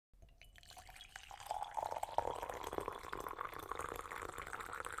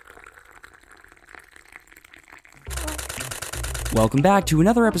Welcome back to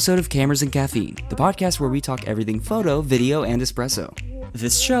another episode of Cameras and Caffeine, the podcast where we talk everything photo, video, and espresso.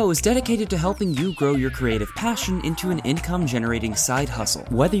 This show is dedicated to helping you grow your creative passion into an income-generating side hustle.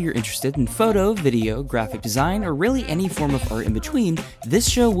 Whether you're interested in photo, video, graphic design, or really any form of art in between, this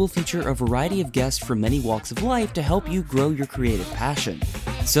show will feature a variety of guests from many walks of life to help you grow your creative passion.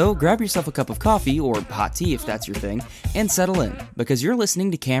 So grab yourself a cup of coffee, or hot tea if that's your thing, and settle in, because you're listening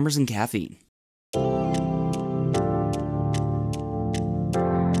to Cameras and Caffeine.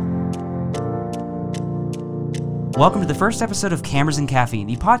 Welcome to the first episode of Cameras and Caffeine,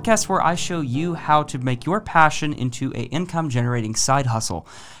 the podcast where I show you how to make your passion into an income-generating side hustle.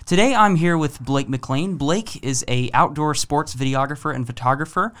 Today I'm here with Blake Mclane. Blake is a outdoor sports videographer and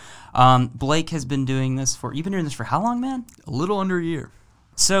photographer. Blake has been doing this you've been doing this for how long, man? A little under a year.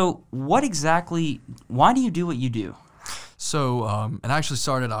 So why do you do what you do? So it actually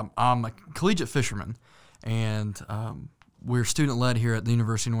started, I'm a collegiate fisherman, and we're student-led here at the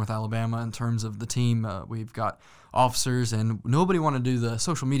University of North Alabama in terms of the team. We've got officers, and nobody wanted to do the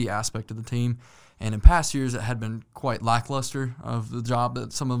social media aspect of the team. And in past years, it had been quite lackluster of the job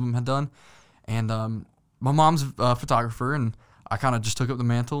that some of them had done. And my mom's a photographer, and I kind of just took up the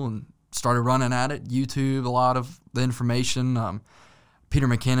mantle and started running at it. YouTube, a lot of the information. Peter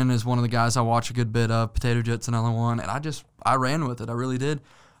McKinnon is one of the guys I watch a good bit of. Potato Jet's another one, and I ran with it. I really did.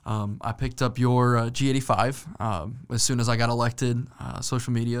 I picked up your G85 as soon as I got elected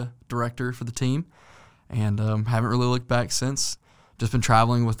social media director for the team, and haven't really looked back since. Just been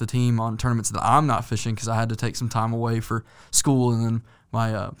traveling with the team on tournaments that I'm not fishing because I had to take some time away for school and then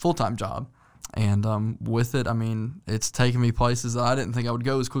my full-time job. And with it, I mean, it's taken me places that I didn't think I would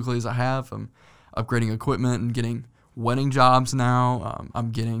go as quickly as I have. I'm upgrading equipment and getting wedding jobs now.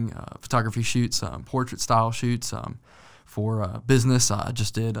 I'm getting photography shoots, portrait-style shoots, for business. I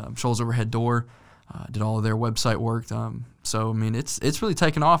just did Shoals Overhead Door, did all of their website work. So I mean, it's really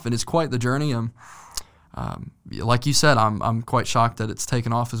taken off, and it's quite the journey. Like you said, I'm quite shocked that it's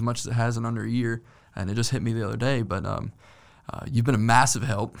taken off as much as it has in under a year, and it just hit me the other day. But you've been a massive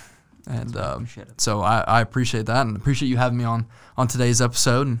help, and so I appreciate that, and appreciate you having me on today's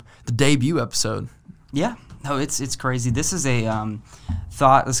episode and the debut episode. Yeah. No, it's crazy. This is a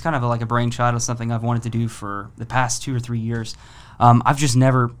thought. It's kind of like a brainchild of something I've wanted to do for the past 2 or 3 years. I've just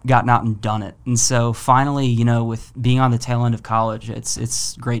never gotten out and done it. And so finally, with being on the tail end of college,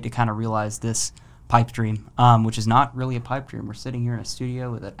 it's great to kind of realize this pipe dream, which is not really a pipe dream. We're sitting here in a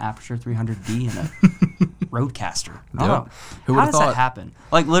studio with an Aperture 300D and a Rodecaster. I don't know. How does that happen?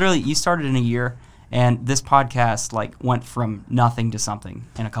 Like, literally, you started in a year, and this podcast went from nothing to something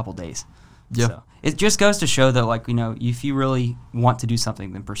in a couple days. Yeah. So it just goes to show that, if you really want to do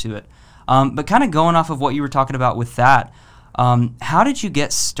something, then pursue it. But kind of going off of what you were talking about with that, how did you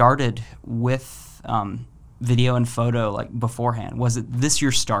get started with video and photo beforehand? Was it this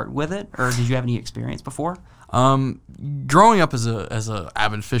your start with it, or did you have any experience before? Growing up as a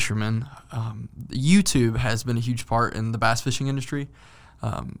avid fisherman, YouTube has been a huge part in the bass fishing industry.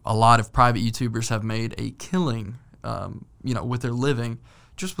 A lot of private YouTubers have made a killing, with their living,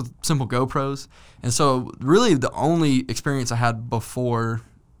 just with simple GoPros. And so really the only experience I had before,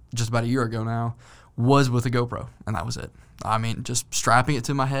 just about a year ago now, was with a GoPro, and that was it. I mean, just strapping it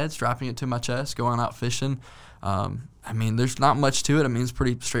to my head, strapping it to my chest, going out fishing. I mean, there's not much to it. I mean, it's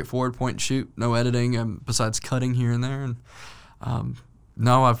pretty straightforward, point and shoot, no editing, besides cutting here and there. And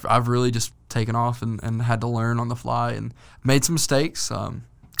no, I've really just taken off and had to learn on the fly and made some mistakes.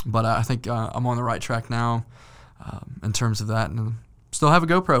 But I think I'm on the right track now in terms of that. And still have a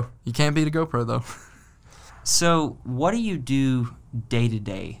GoPro. You can't beat a GoPro, though. So what do you do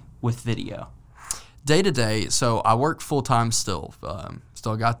day-to-day with video? Day-to-day, so I work full-time still.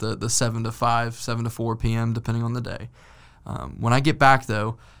 Still got the 7 to 5, 7 to 4 p.m., depending on the day. When I get back,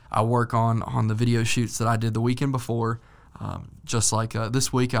 though, I work on the video shoots that I did the weekend before. Just like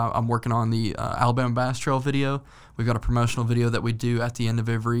this week, I'm working on the Alabama Bass Trail video. We've got a promotional video that we do at the end of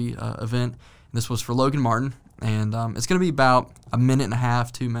every event. This was for Logan Martin, and it's going to be about a minute and a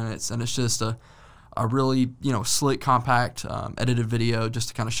half, 2 minutes, and it's just a really slick, compact, edited video just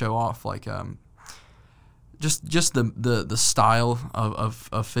to kind of show off just the style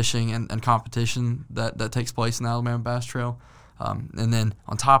of fishing and competition that takes place in the Alabama Bass Trail. And then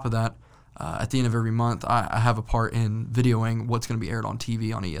on top of that, at the end of every month, I have a part in videoing what's going to be aired on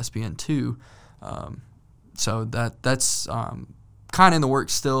TV on ESPN2. So that's kind of in the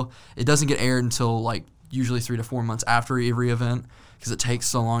works still. It doesn't get aired until usually 3 to 4 months after every event because it takes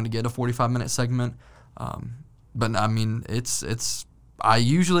so long to get a 45-minute segment. But I mean, I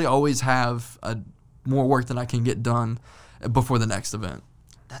usually always have more work than I can get done before the next event.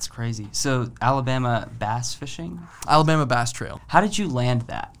 That's crazy. So Alabama bass fishing? Alabama Bass Trail. How did you land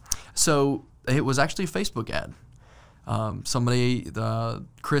that? So it was actually a Facebook ad.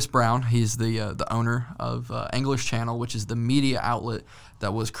 Chris Brown, he's the owner of Anglers Channel, which is the media outlet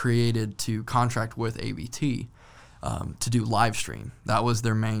that was created to contract with ABT to do live stream. That was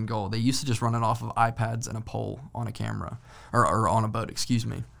their main goal. They used to just run it off of iPads and a pole on a camera, or on a boat, excuse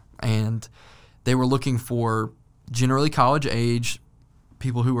me. And they were looking for generally college age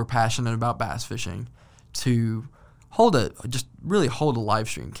people who were passionate about bass fishing to hold a live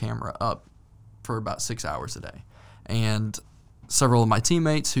stream camera up for about 6 hours a day. And several of my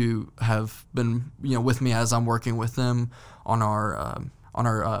teammates who have been with me as I'm working with them on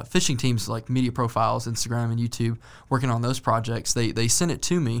our fishing teams, like media profiles, Instagram and YouTube, working on those projects, they sent it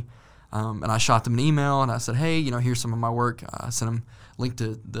to me, and I shot them an email and I said, hey, here's some of my work. I sent them a link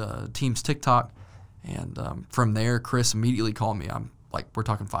to the team's TikTok, and from there Chris immediately called me. We're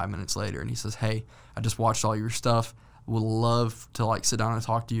talking 5 minutes later, and he says, hey, I just watched all your stuff, would love to sit down and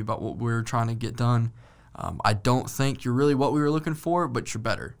talk to you about what we're trying to get done. I don't think you're really what we were looking for, but you're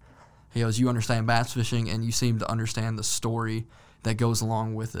better. He goes, you understand bass fishing, and you seem to understand the story that goes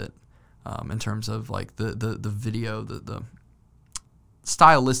along with it, in terms of the video, the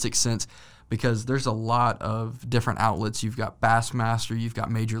stylistic sense, because there's a lot of different outlets. You've got Bassmaster, you've got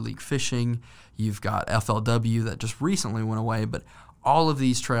Major League Fishing, you've got FLW that just recently went away, but all of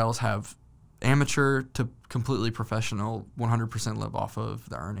these trails have amateur to completely professional, 100% live off of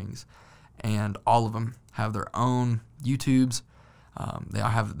the earnings. And all of them have their own YouTubes. They all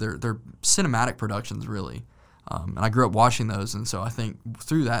have their cinematic productions, really. And I grew up watching those, and so I think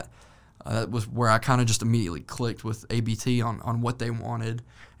through that, that was where I kind of just immediately clicked with ABT on what they wanted.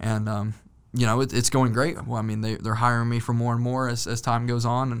 And, it's going great. Well, I mean, they're hiring me for more and more as time goes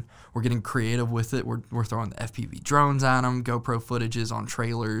on, and we're getting creative with it. We're throwing the FPV drones at them, GoPro footages on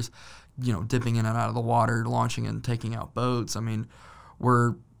trailers, dipping in and out of the water, launching and taking out boats. I mean,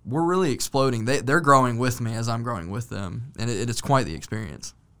 we're really exploding. They're growing with me as I'm growing with them, and it's quite the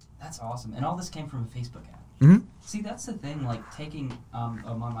experience. That's awesome. And all this came from a Facebook ad. Mm-hmm. See, that's the thing, taking,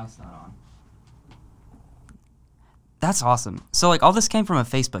 my mic's not on. That's awesome. So, all this came from a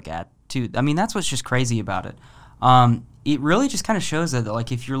Facebook ad, too. I mean, that's what's just crazy about it. It really just kind of shows that,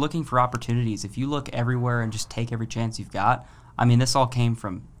 if you're looking for opportunities, if you look everywhere and just take every chance you've got, I mean, this all came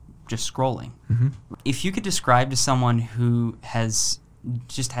from just scrolling. Mm-hmm. If you could describe to someone who has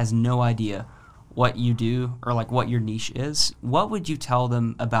no idea what you do or what your niche is, what would you tell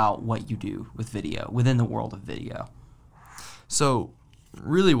them about what you do with video, within the world of video? So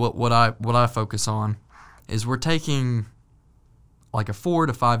really what I focus on is we're taking a 4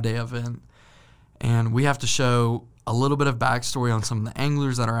 to 5 day event, and we have to show a little bit of backstory on some of the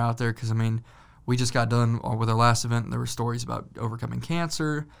anglers that are out there, because I mean, we just got done with our last event and there were stories about overcoming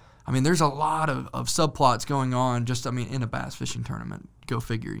cancer. I mean, there's a lot of subplots going on in a bass fishing tournament. Go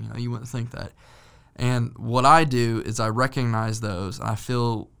figure, you wouldn't think that. And what I do is I recognize those, and I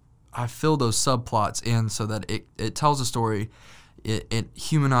fill those subplots in so that it tells a story. It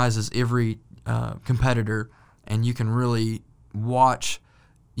humanizes every competitor, and you can really watch,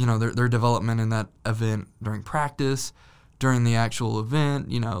 their development in that event during practice, during the actual event,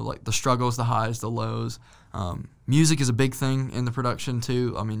 the struggles, the highs, the lows. Music is a big thing in the production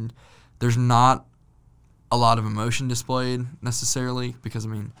too. I mean, there's not a lot of emotion displayed necessarily, because I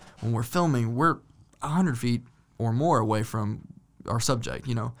mean, when we're filming, we're 100 feet or more away from our subject.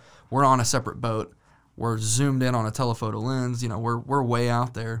 We're on a separate boat. We're zoomed in on a telephoto lens. We're way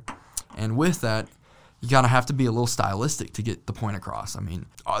out there, and with that, you gotta have to be a little stylistic to get the point across. I mean,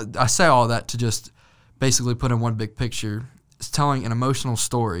 I say all that to just basically put in one big picture. It's telling an emotional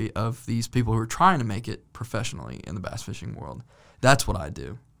story of these people who are trying to make it professionally in the bass fishing world. That's what I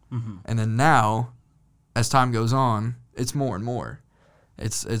do. Mm-hmm. And then now, as time goes on, it's more and more.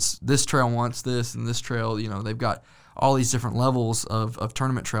 It's this trail wants this, and this trail, they've got all these different levels of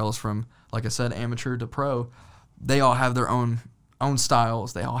tournament trails from, like I said, amateur to pro. They all have their own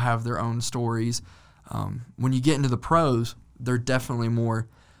styles. They all have their own stories. When you get into the pros, they're definitely more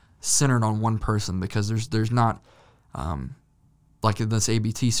centered on one person, because there's not, like in this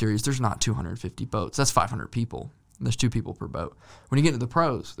ABT series, there's not 250 boats. That's 500 people. There's 2 people per boat. When you get into the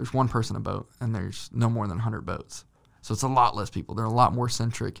pros, there's 1 person a boat, and there's no more than 100 boats. So it's a lot less people. They're a lot more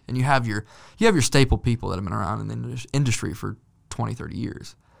centric. And you have your staple people that have been around in the industry for 20, 30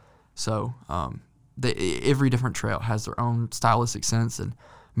 years. So every different trail has their own stylistic sense, and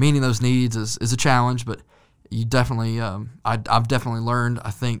meeting those needs is a challenge, but you definitely, I've definitely learned,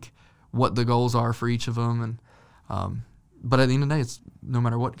 I think, what the goals are for each of them, and But at the end of the day, it's no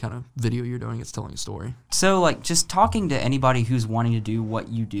matter what kind of video you're doing, it's telling a story. So, like, just talking to anybody who's wanting to do what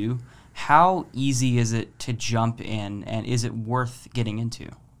you do, how easy is it to jump in, and is it worth getting into?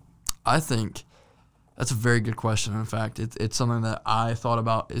 I think that's a very good question. In fact, it's something that I thought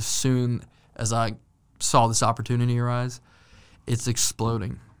about as soon as I saw this opportunity arise. It's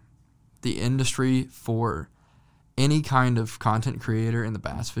exploding. The industry for any kind of content creator in the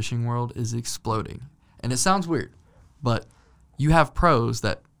bass fishing world is exploding. And it sounds weird, but you have pros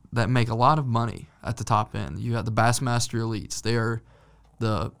that make a lot of money at the top end. You got the Bassmaster Elites. They are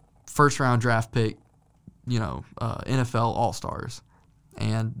the first-round draft pick, NFL All-Stars.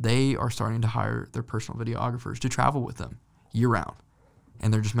 And they are starting to hire their personal videographers to travel with them year-round.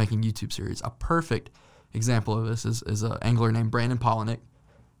 And they're just making YouTube series. A perfect example of this is an angler named Brandon Polinick.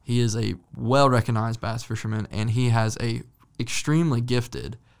 He is a well-recognized bass fisherman, and he has a extremely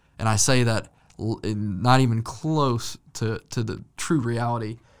gifted, and I say that not even close to the true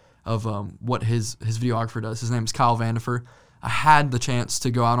reality of what his videographer does. His name is Kyle Vandifer. I had the chance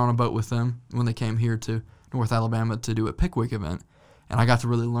to go out on a boat with them when they came here to North Alabama to do a Pickwick event, and I got to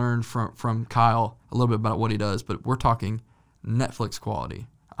really learn from Kyle a little bit about what he does, but we're talking Netflix quality.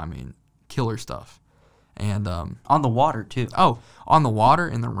 I mean, killer stuff. And on the water, too. Oh, on the water,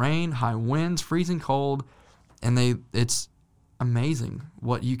 in the rain, high winds, freezing cold, and it's amazing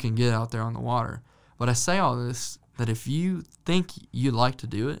what you can get out there on the water. But I say all this, that if you think you'd like to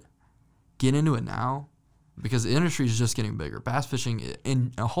do it, get into it now, because the industry is just getting bigger. Bass fishing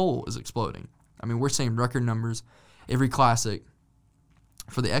in a whole is exploding. I mean, we're seeing record numbers. Every classic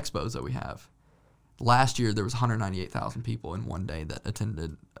for the expos that we have. Last year, there was 198,000 people in one day that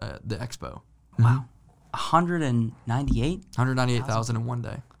attended the expo. Wow. 198? 198,000 in one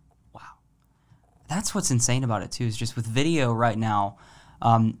day. Wow. That's what's insane about it, too, is just with video right now.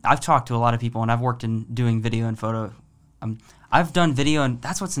 I've talked to a lot of people, and I've worked in doing video and photo. I've done video, and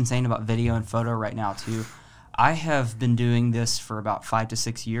that's what's insane about video and photo right now, too. I have been doing this for about 5 to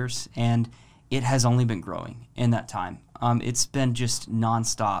 6 years, and it has only been growing in that time. It's been just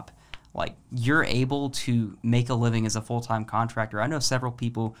nonstop. Like, you're able to make a living as a full-time contractor. I know several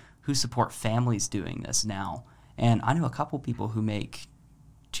people who support families doing this now, and I know a couple people who make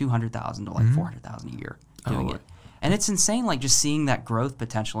 $200,000 to like $400,000 a year doing it. And it's insane, like, just seeing that growth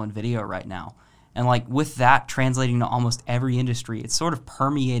potential in video right now. And, like, with that translating to almost every industry, it's sort of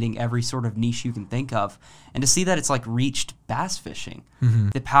permeating every sort of niche you can think of. And to see that it's, like, reached bass fishing.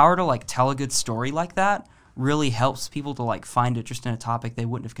 The power to, like, tell a good story like that really helps people to, like, find interest in a topic they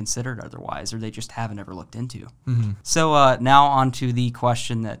wouldn't have considered otherwise, or they just haven't ever looked into. So now on to the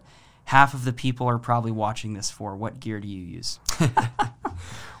question that half of the people are probably watching this for. What gear do you use?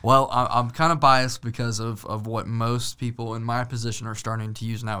 Well, I'm kind of biased because of what most people in my position are starting to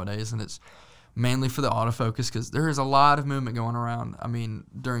use nowadays, and it's mainly for the autofocus, because there is a lot of movement going around, I mean,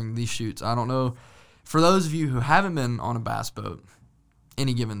 during these shoots. I don't know, for those of you who haven't been on a bass boat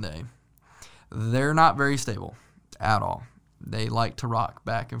any given day, they're not very stable at all. They like to rock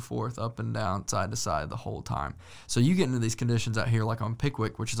back and forth, up and down, side to side the whole time. So you get into these conditions out here like on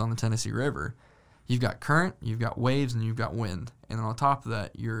Pickwick, which is on the Tennessee River. You've got current, you've got waves, and you've got wind. And then on top of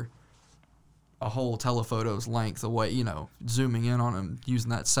that, you're a whole telephoto's length away, zooming in on them,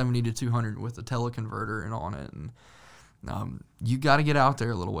 using that 70 to 200 with the teleconverter and on it. And you got to get out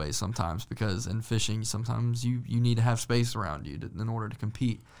there a little ways sometimes, because in fishing, sometimes you need to have space around you in order to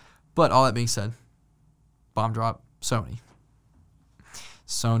compete. But all that being said, bomb drop, Sony.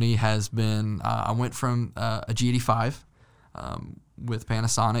 Sony has been, I went from a G85 with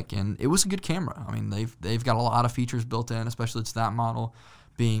Panasonic, and it was a good camera. I mean, they've got a lot of features built in, especially to that model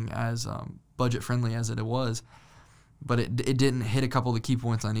being as budget friendly as it was. But it didn't hit a couple of the key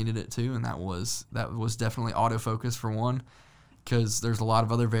points I needed it to, and that was definitely autofocus for one, because there's a lot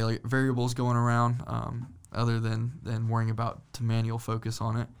of other variables going around other than worrying about to manual focus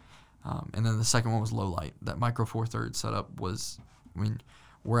on it. And then the second one was low light. That micro four thirds setup was,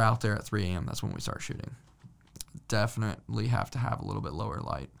 we're out there at 3 a.m. That's when we start shooting. Definitely have to have a little bit lower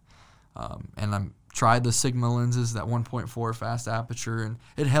light. And I tried the Sigma lenses, that 1.4 fast aperture, and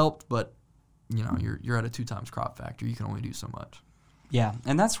it helped, but you're at a 2 times crop factor. You can only do so much. Yeah,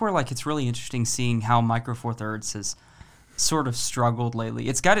 and that's where, like, it's really interesting seeing how micro four thirds has sort of struggled lately.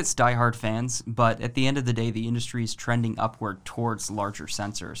 It's got its diehard fans, but at the end of the day, the industry is trending upward towards larger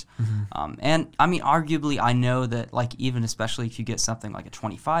sensors. And I mean, arguably, I know that, like, even especially if you get something like a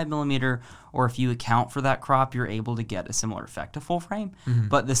 25 millimeter, or if you account for that crop, you're able to get a similar effect to full frame.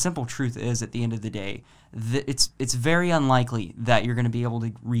 But the simple truth is, at the end of the day, it's very unlikely that you're going to be able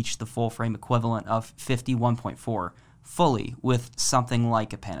to reach the full frame equivalent of 51.4 fully with something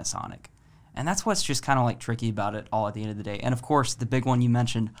like a Panasonic. And that's what's just kind of like tricky about it all at the end of the day. And of course, the big one you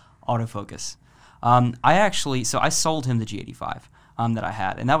mentioned, autofocus. I sold him the G85 that I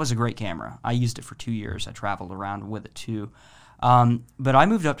had, and that was a great camera. I used it for 2 years. I traveled around with it too. But I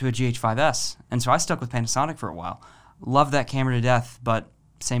moved up to a GH5S, and so I stuck with Panasonic for a while. Loved that camera to death, but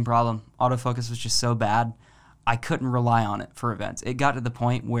same problem. Autofocus was just so bad, I couldn't rely on it for events. It got to the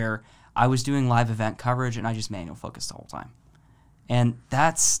point where I was doing live event coverage, and I just manual focused the whole time. And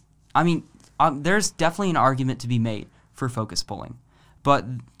there's definitely an argument to be made for focus pulling. But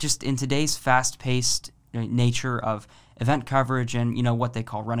just in today's fast-paced nature of event coverage and, what they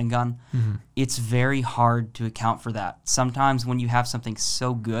call run and gun, it's very hard to account for that. Sometimes when you have something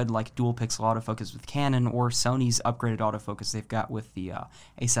so good like dual pixel autofocus with Canon or Sony's upgraded autofocus they've got with the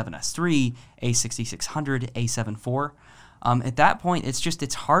A7S III, A6600, A7 IV, at that point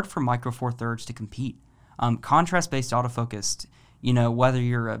it's hard for Micro Four Thirds to compete. Contrast-based autofocus, whether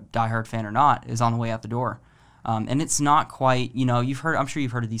you're a diehard fan or not, is on the way out the door. And it's not quite, I'm sure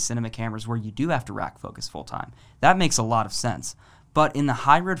you've heard of these cinema cameras where you do have to rack focus full time. That makes a lot of sense. But in the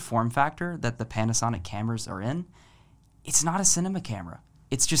hybrid form factor that the Panasonic cameras are in, it's not a cinema camera.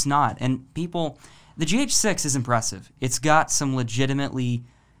 It's just not. And the GH6 is impressive. It's got some legitimately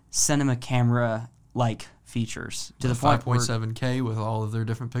cinema camera-like features. To the point 5.7K with all of their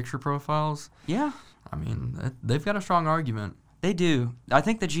different picture profiles. Yeah. They've got a strong argument. They do. I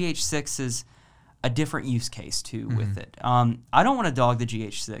think the GH6 is a different use case too with it. I don't want to dog the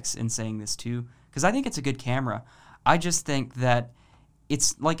GH6 in saying this too, because I think it's a good camera. I just think that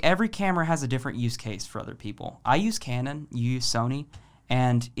it's like every camera has a different use case for other people. I use Canon, you use Sony,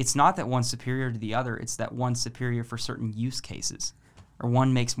 and it's not that one's superior to the other, it's that one's superior for certain use cases, or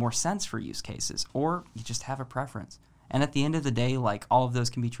one makes more sense for use cases, or you just have a preference. And at the end of the day, like, all of those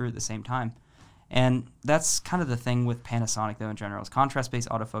can be true at the same time. And that's kind of the thing with Panasonic, though, in general, is contrast-based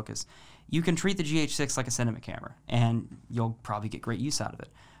autofocus. You can treat the GH6 like a cinema camera, and you'll probably get great use out of it.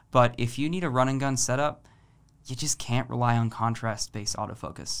 But if you need a run-and-gun setup, you just can't rely on contrast-based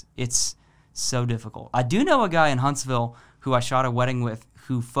autofocus. It's so difficult. I do know a guy in Huntsville who I shot a wedding with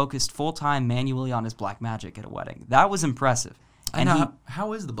who focused full-time manually on his Blackmagic at a wedding. That was impressive. And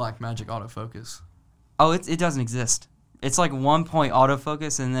how is the Blackmagic autofocus? Oh, it doesn't exist. It's like 1-point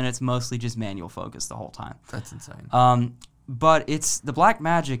autofocus, and then it's mostly just manual focus the whole time. That's insane. But the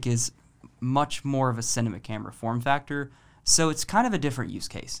Blackmagic is much more of a cinema camera form factor, so it's kind of a different use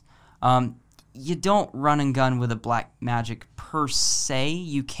case. You don't run and gun with a Blackmagic per se.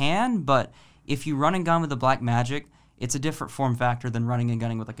 You can, but if you run and gun with a Blackmagic, it's a different form factor than running and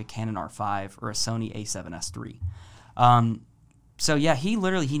gunning with like a Canon R5 or a Sony A7S III. So yeah,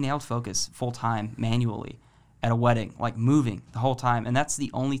 he nailed focus full time manually at a wedding, like moving the whole time. And that's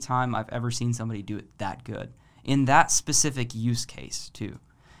the only time I've ever seen somebody do it that good in that specific use case too.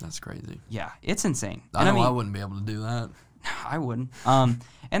 That's crazy. Yeah, it's insane. I wouldn't be able to do that. I wouldn't.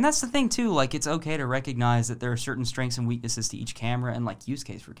 And that's the thing too, like, it's okay to recognize that there are certain strengths and weaknesses to each camera and like use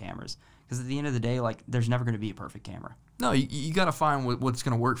case for cameras. Because at the end of the day, like, there's never going to be a perfect camera. No, you got to find what's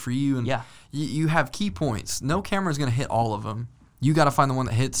going to work for you. And yeah. You have key points. No camera is going to hit all of them. You got to find the one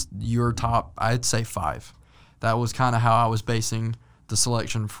that hits your top, I'd say 5. That was kind of how I was basing the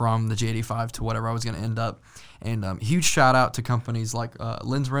selection from the G85 to whatever I was going to end up. And huge shout out to companies like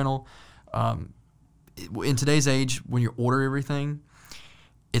Lens Rental. In today's age, when you order everything,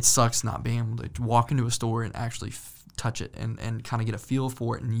 it sucks not being able to walk into a store and actually touch it and kind of get a feel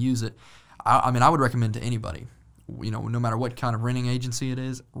for it and use it. I would recommend to anybody, no matter what kind of renting agency it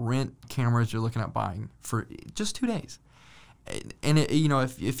is, rent cameras you're looking at buying for just 2 days. And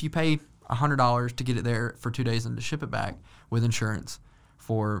if you pay $100 to get it there for 2 days and to ship it back with insurance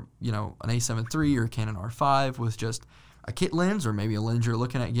for, an A7 III or a Canon R5 with just a kit lens or maybe a lens you're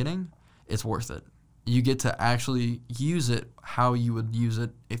looking at getting, it's worth it. You get to actually use it how you would use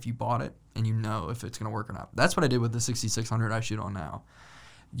it if you bought it and you know if it's going to work or not. That's what I did with the 6600 I shoot on now.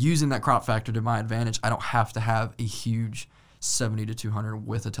 Using that crop factor to my advantage, I don't have to have a huge 70-200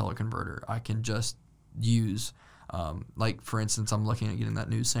 with a teleconverter. I can just use, for instance, I'm looking at getting that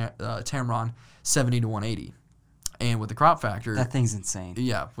new Tamron 70-180. And with the crop factor... That thing's insane.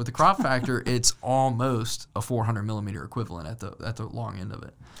 Yeah. With the crop factor, it's almost a 400 millimeter equivalent at the long end of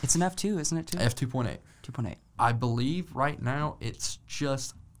it. It's an F2, isn't it, too? F2.8. 2.8. I believe right now it's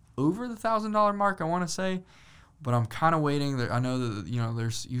just over the $1,000 mark, I want to say. But I'm kind of waiting. I know that,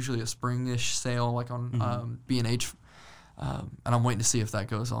 there's usually a spring-ish sale like on B&H. And I'm waiting to see if that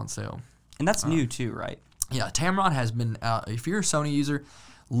goes on sale. And that's new, too, right? Yeah. Tamron has been out. If you're a Sony user,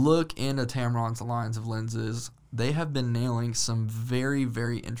 look into Tamron's lines of lenses. They have been nailing some very,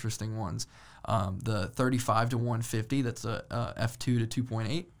 very interesting ones. The 35-150, that's a f2 to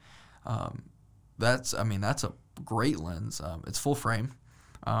 2.8. That's a great lens. It's full frame.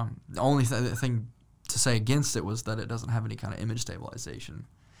 The only thing to say against it was that it doesn't have any kind of image stabilization.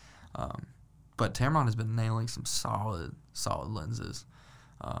 But Tamron has been nailing some solid lenses.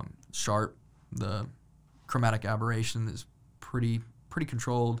 Sharp, the chromatic aberration is pretty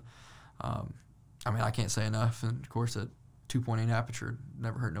controlled. I can't say enough. And of course, a 2.8 aperture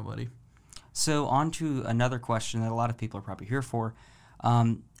never hurt nobody. So on to another question that a lot of people are probably here for.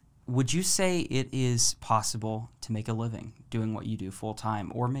 Would you say it is possible to make a living doing what you do full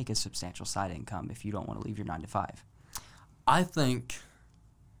time, or make a substantial side income if you don't want to leave your 9 to 5? I think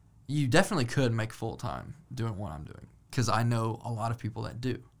you definitely could make full time doing what I'm doing, because I know a lot of people that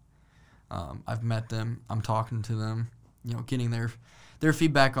do. I've met them. I'm talking to them, getting their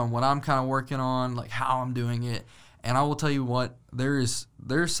feedback on what I'm kind of working on, like how I'm doing it. And I will tell you what, there's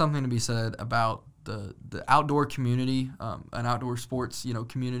something to be said about the outdoor community, an outdoor sports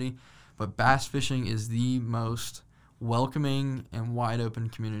community, but bass fishing is the most welcoming and wide open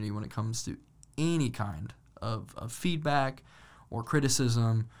community when it comes to any kind of feedback or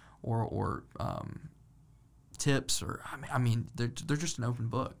criticism or tips, or they're just an open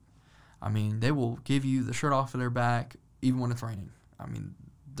book. They will give you the shirt off of their back even when it's raining.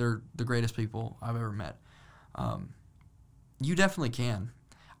 They're the greatest people I've ever met. You definitely can.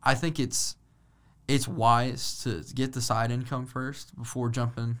 I think it's wise to get the side income first before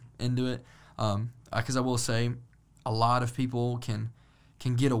jumping into it. Because I will say, a lot of people can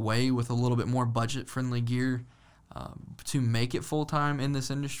get away with a little bit more budget-friendly gear to make it full-time in this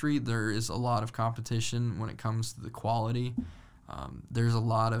industry. There is a lot of competition when it comes to the quality. There's a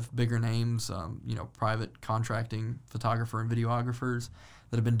lot of bigger names, private contracting photographer and videographers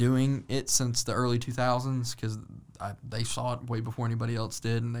that have been doing it since the early 2000s, because they saw it way before anybody else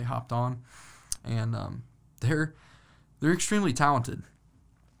did, and they hopped on. And they're extremely talented,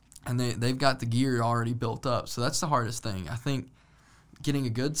 and they've got the gear already built up. So that's the hardest thing. I think getting a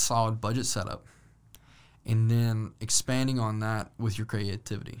good, solid budget setup, and then expanding on that with your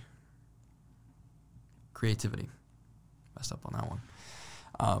creativity. Messed up on that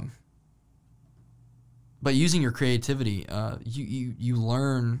one. But using your creativity, you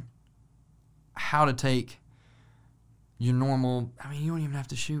learn how to take your normal, you don't even have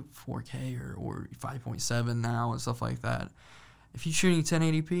to shoot 4K or 5.7 now and stuff like that. If you're shooting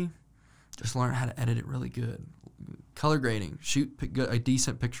 1080p, just learn how to edit it really good. Color grading, shoot a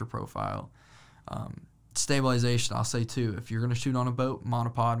decent picture profile. Stabilization, I'll say too, if you're going to shoot on a boat,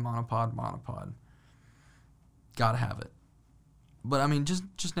 monopod. Gotta have it. But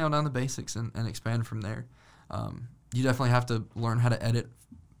just nail down the basics and expand from there. You definitely have to learn how to edit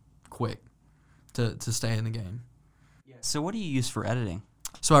quick to stay in the game. Yeah. So what do you use for editing?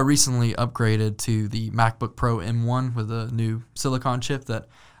 So I recently upgraded to the MacBook Pro M1 with a new silicon chip that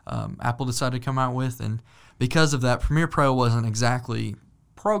Apple decided to come out with. And because of that, Premiere Pro wasn't exactly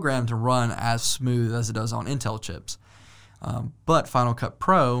programmed to run as smooth as it does on Intel chips. But Final Cut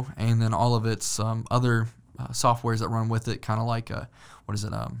Pro and then all of its other softwares that run with it, kind of like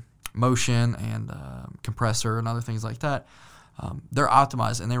Motion and Compressor and other things like that, they're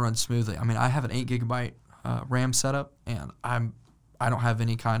optimized and they run smoothly. I have an 8 gigabyte RAM setup, and I don't have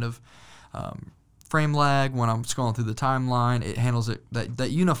any kind of frame lag when I'm scrolling through the timeline. It handles it,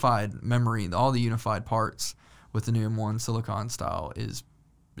 that unified memory, all the unified parts with the new M1 Silicon style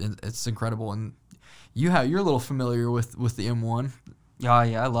it's incredible. And you're a little familiar with the M1. Yeah,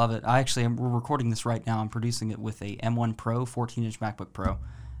 I love it. We're recording this right now. I'm producing it with a M1 Pro 14-inch MacBook Pro.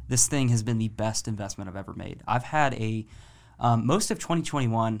 This thing has been the best investment I've ever made. I've had most of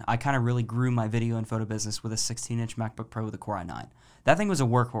 2021, I kind of really grew my video and photo business with a 16-inch MacBook Pro with a Core i9. That thing was a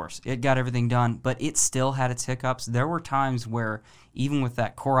workhorse. It got everything done, but it still had its hiccups. There were times where, even with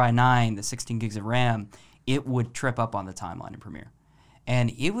that Core i9, the 16 gigs of RAM, it would trip up on the timeline in Premiere.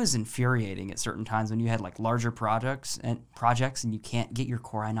 And it was infuriating at certain times when you had larger projects and you can't get your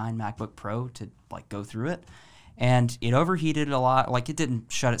Core i9 MacBook Pro to go through it. And it overheated a lot. It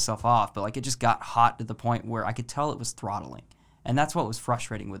didn't shut itself off, but it just got hot to the point where I could tell it was throttling. And that's what was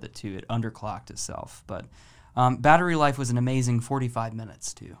frustrating with it too. It underclocked itself. But battery life was an amazing 45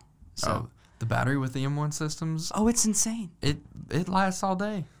 minutes too. So the battery with the M1 systems? Oh, it's insane. It lasts all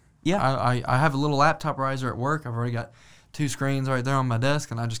day. Yeah. I have a little laptop riser at work. I've already got 2 screens right there on my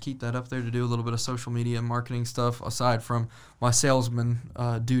desk, and I just keep that up there to do a little bit of social media and marketing stuff aside from my salesman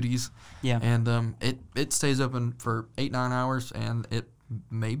duties. Yeah. And it stays open for 8-9 hours, and it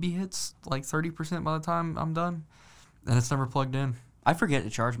maybe hits 30% by the time I'm done, and it's never plugged in. I forget to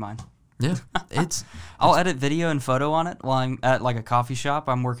charge mine. Yeah. I'll edit video and photo on it while I'm at a coffee shop.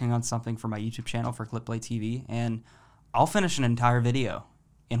 I'm working on something for my YouTube channel for Clipplay TV, and I'll finish an entire video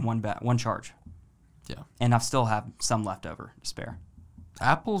in one charge. Yeah. And I still have some left over to spare.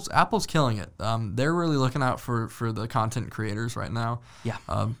 Apple's killing it. They're really looking out for the content creators right now. Yeah.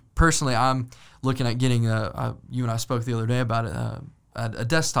 Personally, I'm looking at getting you and I spoke the other day about it, a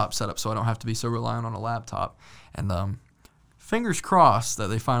desktop setup, so I don't have to be so reliant on a laptop. And fingers crossed that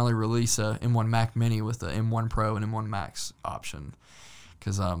they finally release a M1 Mac Mini with the M1 Pro and M1 Max option,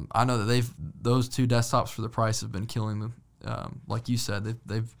 because I know that those two desktops for the price have been killing them. Like you said,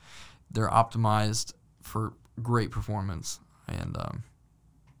 they're optimized for great performance, and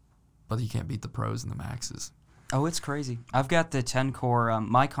but you can't beat the Pros and the Maxes. Oh, it's crazy. I've got the 10-core.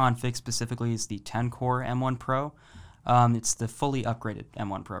 My config specifically is the 10-core M1 Pro. It's the fully upgraded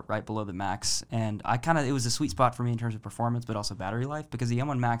M1 Pro, right below the Max. And it was a sweet spot for me in terms of performance, but also battery life, because the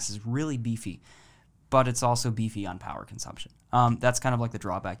M1 Max is really beefy, but it's also beefy on power consumption. That's kind of like the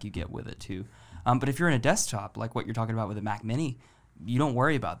drawback you get with it, too. But if you're in a desktop, like what you're talking about with the Mac Mini, you don't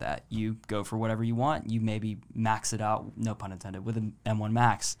worry about that. You go for whatever you want. You maybe max it out, no pun intended, with an M1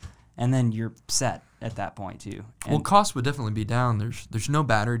 Max. And then you're set at that point too. And well, cost would definitely be down. There's no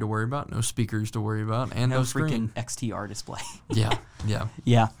battery to worry about, no speakers to worry about, and no freaking screen. XTR display. Yeah.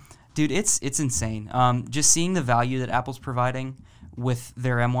 Dude, it's insane. Just seeing the value that Apple's providing with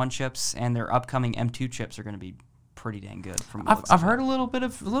their M1 chips and their upcoming M2 chips are going to be pretty dang good. I've heard a little bit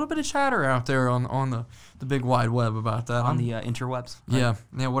of chatter out there on the big wide web about that. On the interwebs. Right?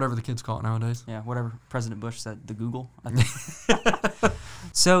 Yeah, whatever the kids call it nowadays. Yeah, whatever President Bush said, the Google. I think.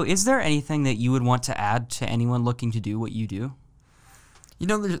 So, is there anything that you would want to add to anyone looking to do what you do? You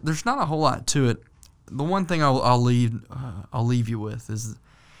know, there's not a whole lot to it. The one thing I'll leave you with is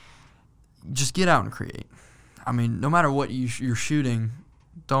just get out and create. I mean, no matter what you're shooting,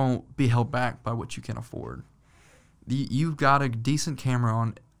 don't be held back by what you can afford. You've got a decent camera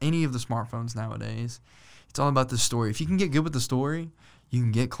on any of the smartphones nowadays. It's all about the story. If you can get good with the story, you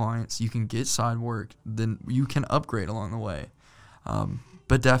can get clients, you can get side work, then you can upgrade along the way.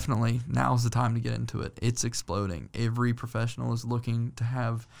 But definitely, now's the time to get into it. It's exploding. Every professional is looking to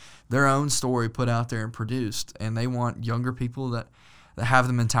have their own story put out there and produced, and they want younger people that have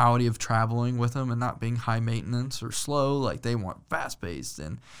the mentality of traveling with them and not being high maintenance or slow. Like, they want fast-paced,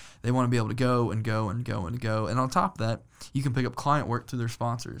 and they want to be able to go and go and go and go. And on top of that, you can pick up client work through their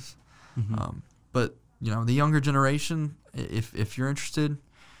sponsors. Mm-hmm. But, you know, the younger generation, if you're interested,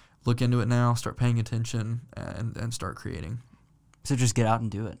 look into it now, start paying attention, and start creating. So just get out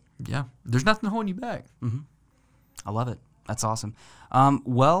and do it. Yeah. There's nothing holding you back. Mm-hmm. I love it. That's awesome.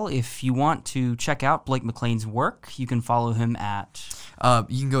 Well, if you want to check out Blake Mclane's work, you can follow him at...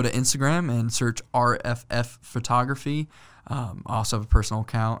 you can go to Instagram and search RFF Photography. I also have a personal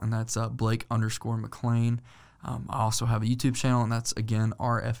account, and that's Blake_Mclane. I also have a YouTube channel, and that's, again,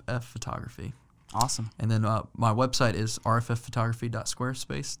 RFF Photography. Awesome. And then my website is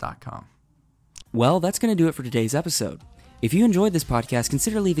rfphotography.squarespace.com. Well, that's going to do it for today's episode. If you enjoyed this podcast,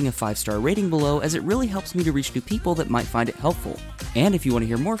 consider leaving a 5-star rating below, as it really helps me to reach new people that might find it helpful. And if you want to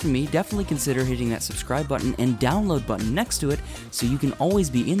hear more from me, definitely consider hitting that subscribe button and download button next to it so you can always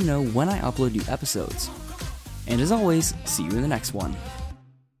be in the know when I upload new episodes. And as always, see you in the next one.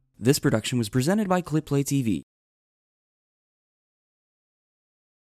 This production was presented by ClipPlay TV.